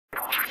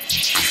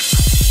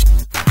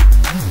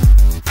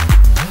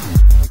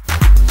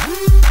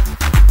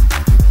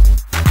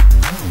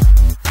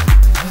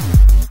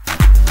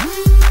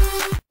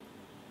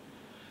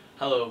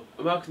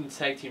welcome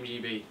to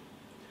TechteamGB.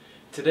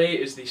 Today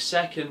is the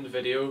second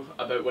video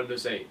about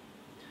Windows 8.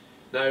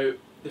 Now,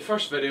 the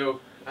first video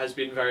has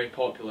been very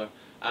popular,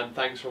 and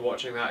thanks for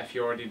watching that if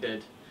you already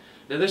did.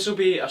 Now this will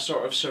be a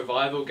sort of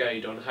survival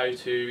guide on how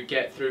to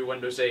get through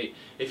Windows 8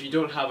 if you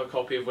don't have a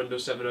copy of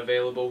Windows 7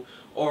 available,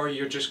 or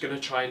you're just going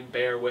to try and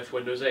bear with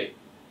Windows 8.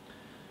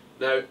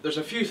 Now, there's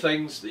a few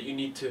things that you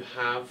need to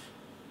have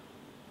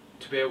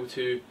to be able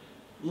to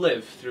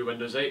live through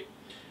Windows 8,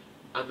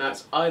 and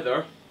that's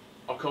either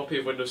a copy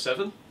of Windows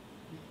 7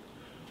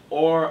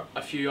 or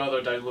a few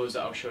other downloads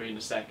that I'll show you in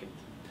a second.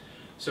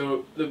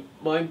 So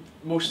my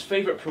most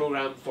favourite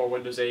program for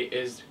Windows 8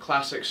 is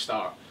Classic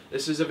Start.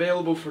 This is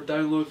available for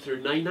download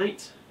through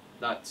Ninite,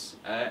 that's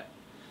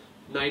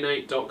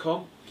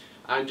ninite.com,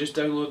 and just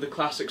download the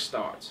Classic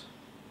Start.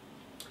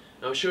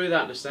 I'll show you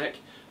that in a sec,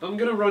 but I'm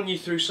going to run you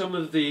through some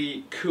of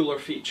the cooler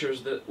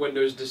features that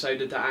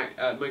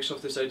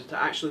Microsoft decided to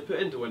actually put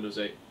into Windows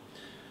 8.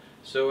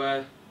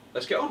 So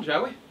let's get on,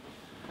 shall we?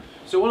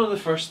 So one of the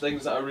first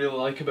things that I really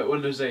like about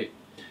Windows 8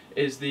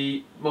 is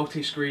the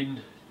multi-screen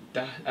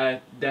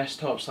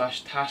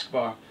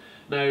desktop/taskbar.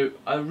 Now,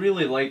 I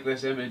really like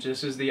this image.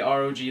 This is the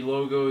ROG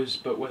logos,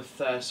 but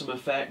with some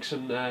effects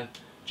and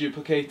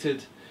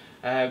duplicated.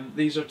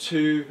 These are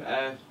two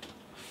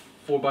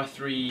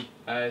 4x3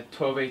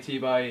 1280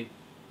 by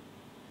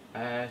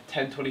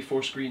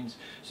 1024 screens,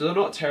 so they're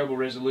not terrible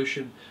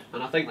resolution,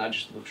 and I think that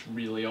just looks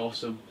really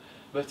awesome.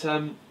 But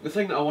the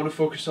thing that I want to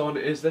focus on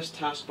is this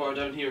taskbar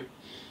down here.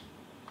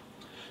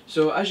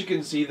 So as you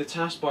can see, the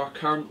taskbar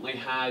currently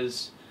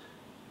has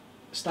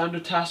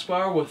standard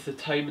taskbar with the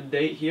time and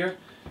date here.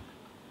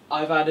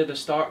 I've added a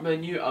start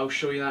menu, I'll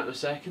show you that in a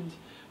second,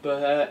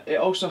 but it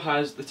also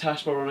has the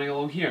taskbar running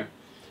along here.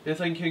 You're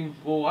thinking,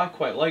 well, I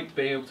quite liked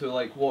being able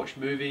to watch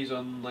movies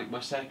on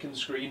my second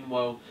screen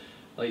while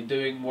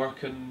doing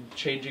work and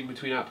changing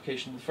between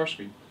applications on the first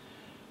screen.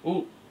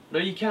 Well, now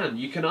you can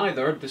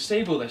either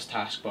disable this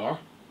taskbar,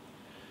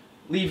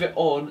 leave it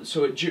on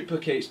so it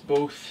duplicates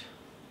both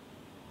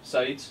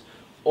sides,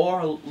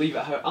 or leave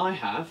it how I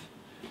have.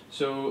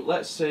 So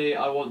let's say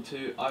I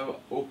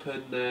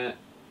open the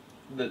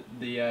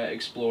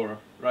Explorer,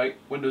 right?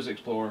 Windows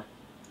Explorer.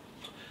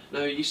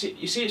 Now you see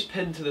it's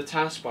pinned to the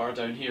taskbar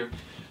down here,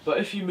 but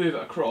if you move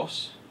it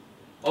across,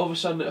 all of a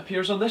sudden it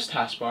appears on this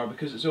taskbar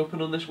because it's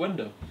open on this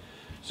window.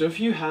 So if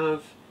you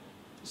have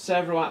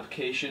several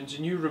applications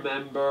and you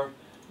remember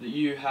that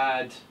you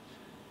had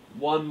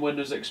one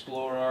Windows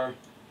Explorer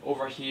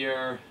over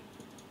here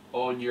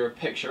on your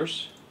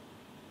pictures,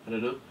 I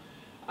don't know,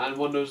 and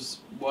one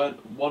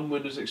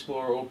Windows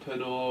Explorer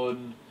open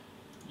on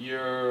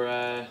your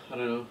I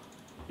don't know,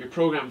 your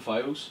program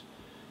files,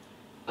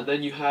 and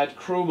then you had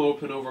Chrome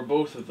open over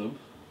both of them,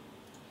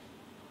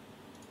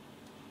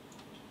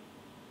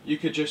 you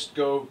could just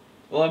go,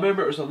 well, I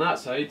remember it was on that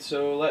side,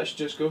 so let's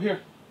just go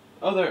here.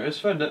 Oh, there it is,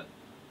 found it.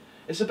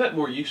 It's a bit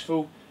more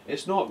useful.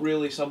 It's not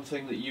really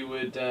something that you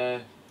would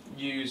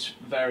use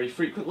very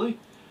frequently,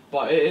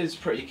 but it is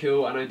pretty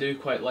cool, and I do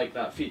quite like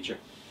that feature.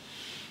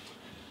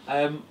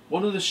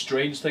 One of the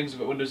strange things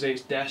about Windows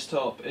 8's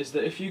desktop is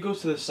that if you go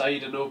to the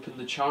side and open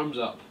the charms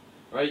up,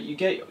 right, you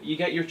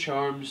get your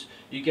charms,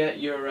 you get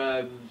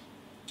your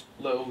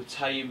little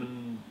time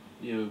and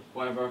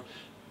whatever,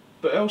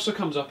 but it also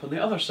comes up on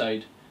the other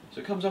side,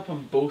 so it comes up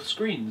on both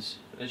screens,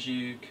 as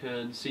you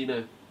can see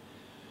now.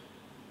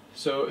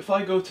 So if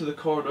I go to the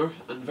corner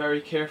and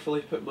very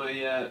carefully put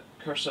my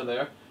cursor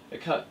there,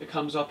 it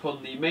comes up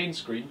on the main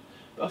screen,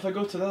 but if I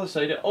go to the other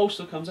side, it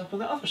also comes up on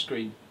the other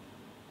screen.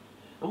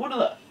 And one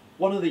of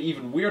the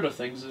even weirder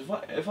things is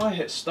if I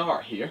hit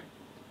start here,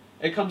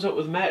 it comes up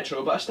with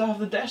Metro, but I still have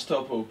the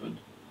desktop open.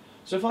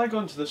 So if I go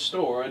into the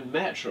store and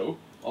Metro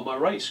on my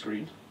right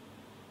screen,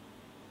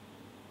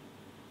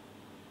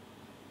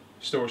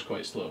 store's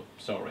quite slow,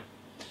 sorry.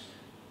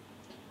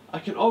 I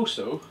can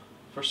also,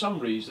 for some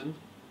reason,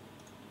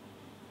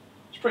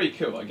 it's pretty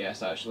cool I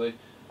guess actually,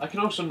 I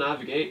can also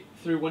navigate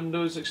through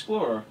Windows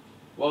Explorer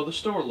while the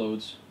store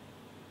loads.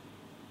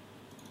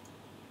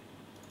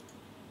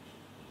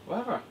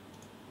 Whatever.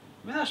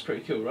 I mean, that's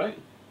pretty cool, right?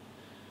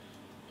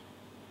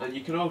 And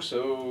you can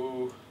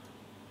also,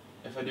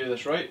 if I do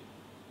this right,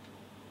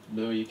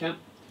 no you can't.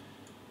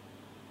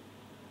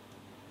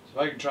 So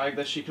if I drag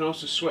this, you can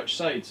also switch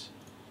sides.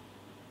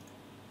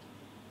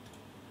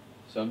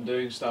 So I'm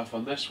doing stuff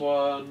on this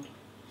one.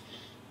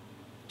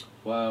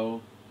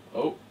 Well,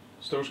 oh,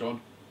 store's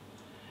gone.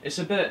 It's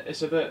a bit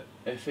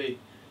iffy,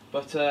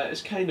 but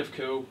it's kind of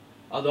cool.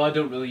 Although I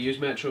don't really use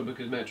Metro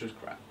because Metro's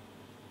crap.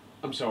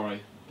 I'm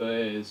sorry, but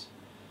it is.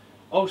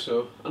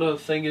 Also, another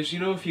thing is,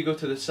 if you go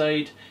to the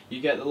side, you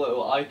get the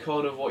little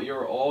icon of what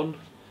you're on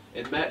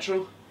in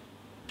Metro.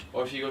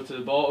 Or if you go to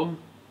the bottom,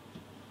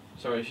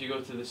 if you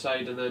go to the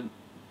side and then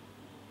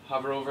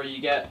hover over,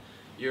 you get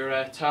your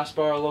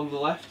taskbar along the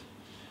left.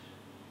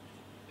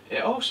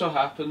 It also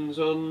happens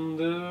on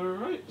the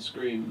right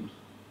screen.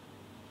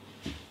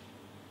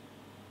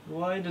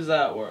 Why does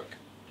that work?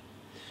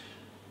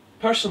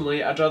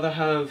 Personally, I'd rather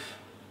have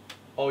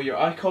all your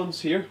icons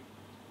here,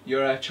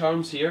 your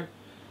charms here,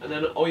 and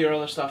then all your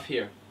other stuff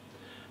here.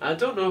 I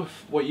don't know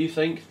what you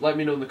think. Let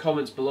me know in the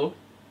comments below.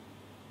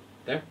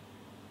 There,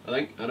 I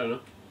think. I don't know.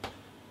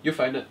 You'll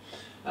find it.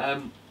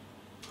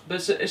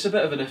 But it's a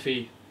bit of an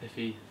iffy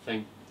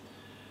thing.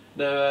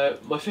 Now,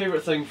 my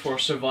favourite thing for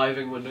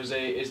surviving Windows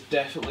 8 is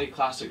definitely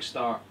Classic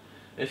Start.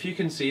 If you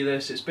can see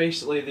this, it's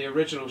basically the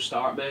original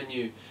Start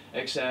menu,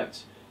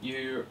 except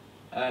you're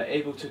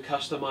able to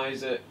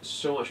customise it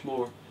so much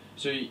more.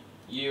 So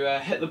you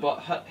hit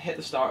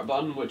the Start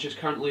button, which is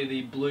currently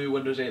the blue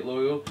Windows 8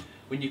 logo.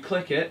 When you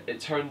click it, it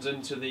turns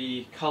into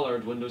the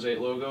coloured Windows 8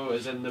 logo,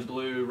 as in the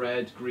blue,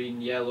 red,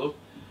 green, yellow.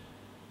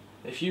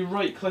 If you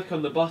right click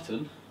on the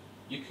button,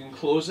 you can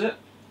close it.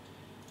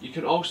 You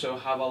can also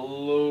have a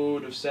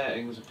load of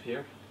settings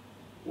appear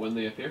when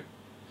they appear.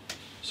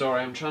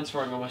 Sorry, I'm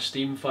transferring all my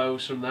Steam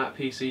files from that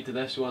PC to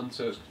this one,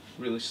 so it's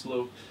really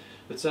slow.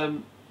 But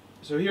so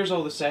here's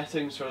all the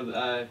settings for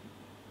the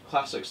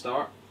Classic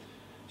Start.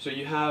 So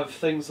you have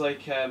things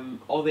like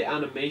all the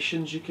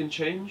animations you can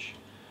change.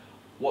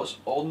 What's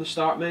on the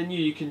Start menu,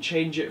 you can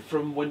change it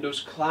from Windows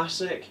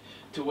Classic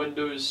to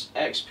Windows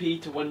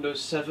XP to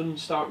Windows 7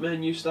 Start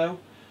menu style.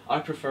 I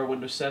prefer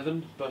Windows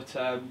 7, but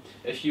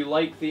if you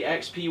like the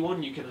XP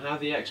one, you can have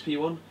the XP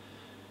one.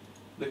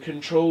 The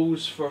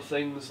controls for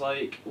things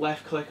like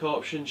left click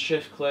option,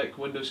 shift click,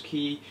 Windows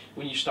key,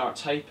 when you start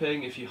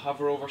typing, if you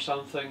hover over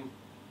something,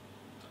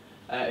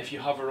 if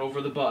you hover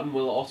over the button,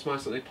 will it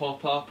automatically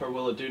pop up or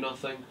will it do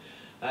nothing?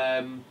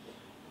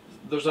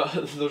 There's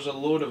a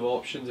load of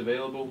options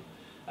available.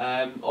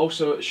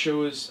 Also, it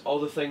shows all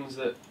the things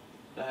that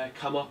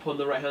come up on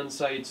the right hand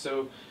side.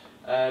 So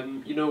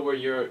you know where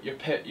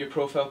your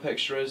profile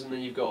picture is, and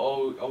then you've got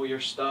all your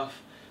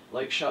stuff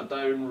like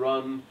shutdown,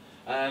 run.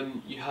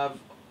 You have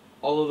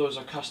all of those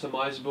are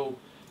customizable.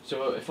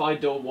 So if I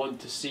don't want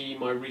to see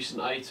my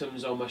recent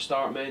items on my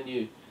Start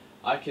menu,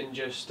 I can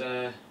just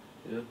you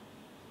know,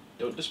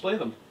 don't display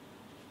them.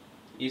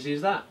 Easy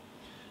as that.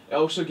 It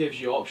also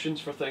gives you options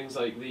for things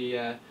like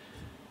the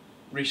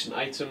recent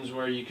items,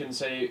 where you can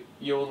say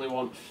you only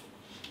want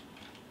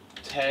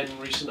 10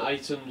 recent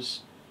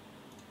items.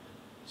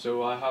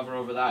 So I hover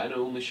over that and it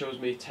only shows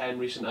me 10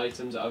 recent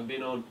items that I've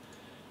been on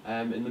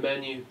in the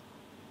menu.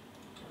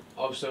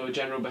 Also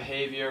general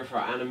behaviour for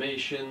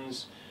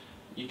animations.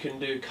 You can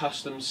do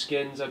custom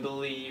skins, I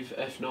believe.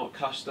 If not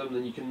custom,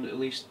 then you can at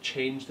least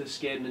change the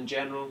skin in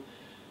general.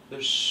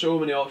 There's so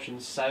many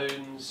options.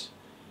 Sounds,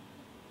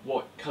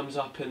 what comes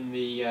up in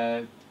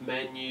the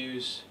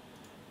menus,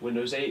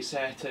 Windows 8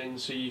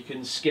 settings, so you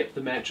can skip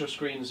the Metro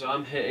screen. So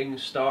I'm hitting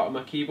Start on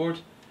my keyboard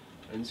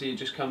and see it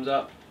just comes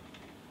up.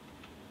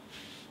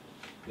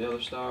 The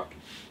other Start.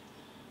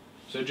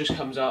 So it just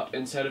comes up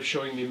instead of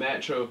showing me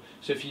Metro.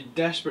 So if you're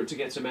desperate to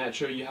get to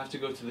Metro, you have to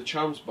go to the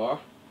Charms bar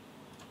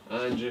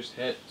and just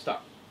hit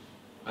Start,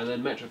 and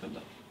then Metro comes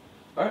up.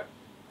 Alright,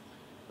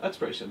 that's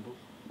pretty simple.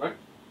 Right,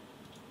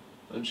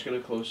 I'm just going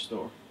to close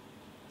Store.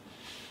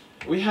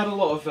 We had a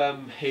lot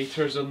of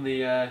haters on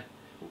the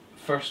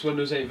first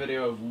Windows 8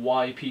 video of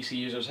why PC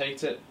users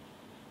hate it.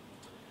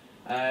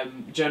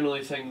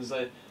 Generally things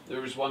like,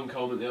 there was one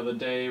comment the other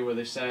day where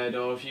they said,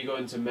 oh, if you go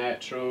into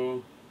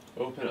Metro,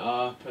 open it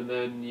up, and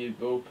then you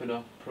open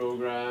up a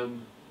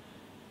program,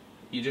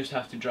 you just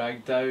have to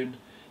drag down.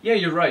 Yeah,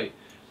 you're right,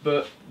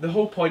 but the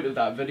whole point of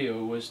that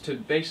video was to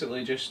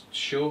basically just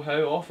show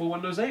how awful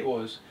Windows 8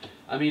 was.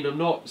 I mean, I'm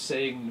not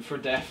saying for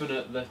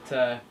definite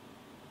that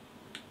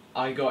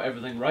I got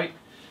everything right,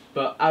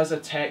 but as a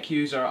tech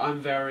user,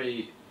 I'm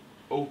very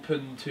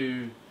open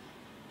to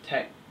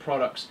tech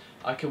products.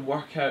 I can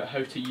work out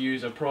how to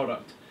use a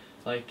product.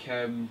 Like,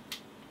 I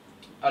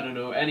don't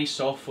know, any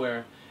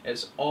software,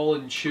 it's all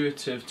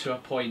intuitive to a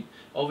point.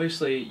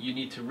 Obviously you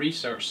need to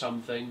research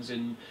some things,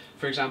 and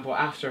for example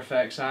After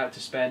Effects, I had to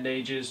spend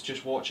ages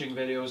just watching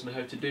videos on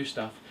how to do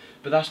stuff,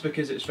 but that's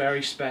because it's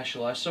very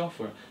specialised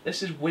software.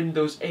 This is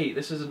Windows 8,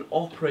 this is an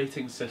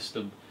operating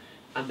system,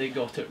 and they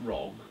got it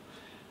wrong.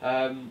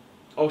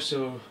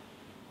 Also,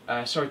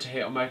 sorry to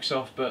hate on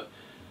Microsoft, but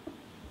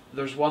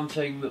there's one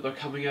thing that they're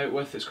coming out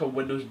with, it's called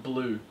Windows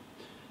Blue.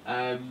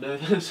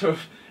 That sort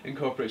of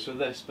incorporates with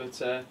this,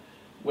 but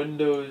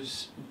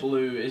Windows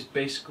Blue is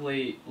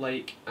basically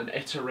like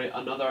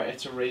another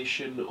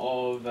iteration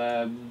of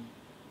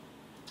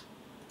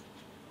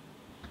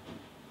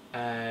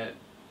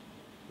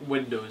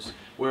Windows,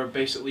 where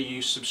basically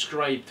you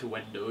subscribe to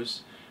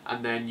Windows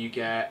and then you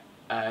get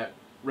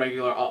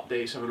regular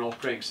updates of an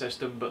operating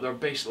system, but they're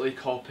basically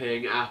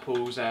copying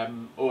Apple's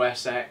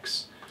OS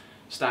X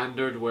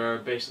standard, where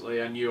basically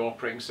a new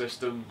operating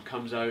system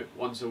comes out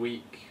once a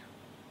week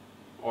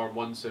or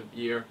once a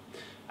year,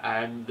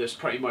 and that's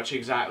pretty much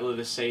exactly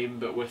the same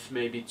but with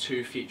maybe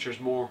 2 features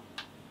more.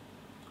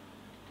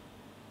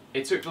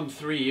 It took them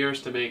 3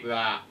 years to make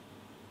that,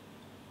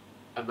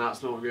 and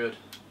that's not good.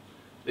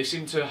 They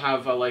seem to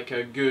have like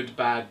a good,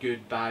 bad,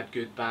 good, bad,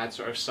 good, bad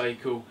sort of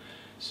cycle.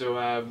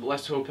 So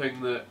let's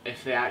hoping that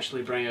if they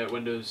actually bring out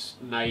Windows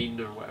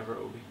 9 or whatever it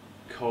will be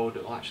called,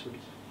 it will actually be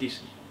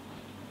decent.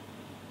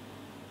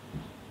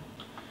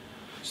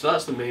 So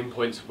that's the main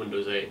points of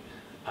Windows 8.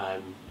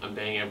 and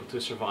being able to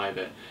survive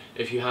it.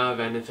 If you have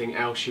anything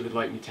else you would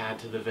like me to add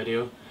to the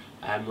video,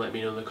 let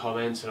me know in the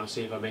comments and I'll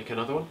see if I make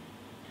another one.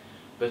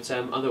 But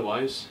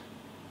otherwise,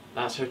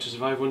 that's how to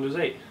survive Windows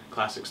 8.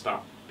 Classic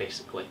start,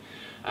 basically.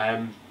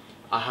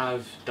 I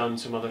have done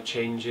some other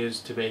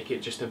changes to make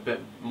it just a bit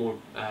more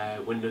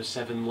Windows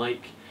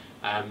 7-like,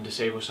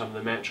 disable some of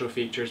the Metro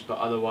features, but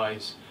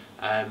otherwise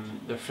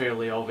they're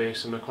fairly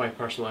obvious and they're quite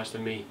personalised to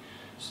me.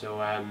 So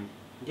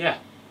yeah.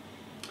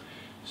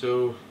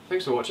 So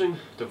thanks for watching,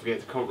 don't forget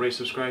to comment, rate,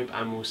 subscribe,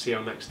 and we'll see you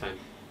all next time.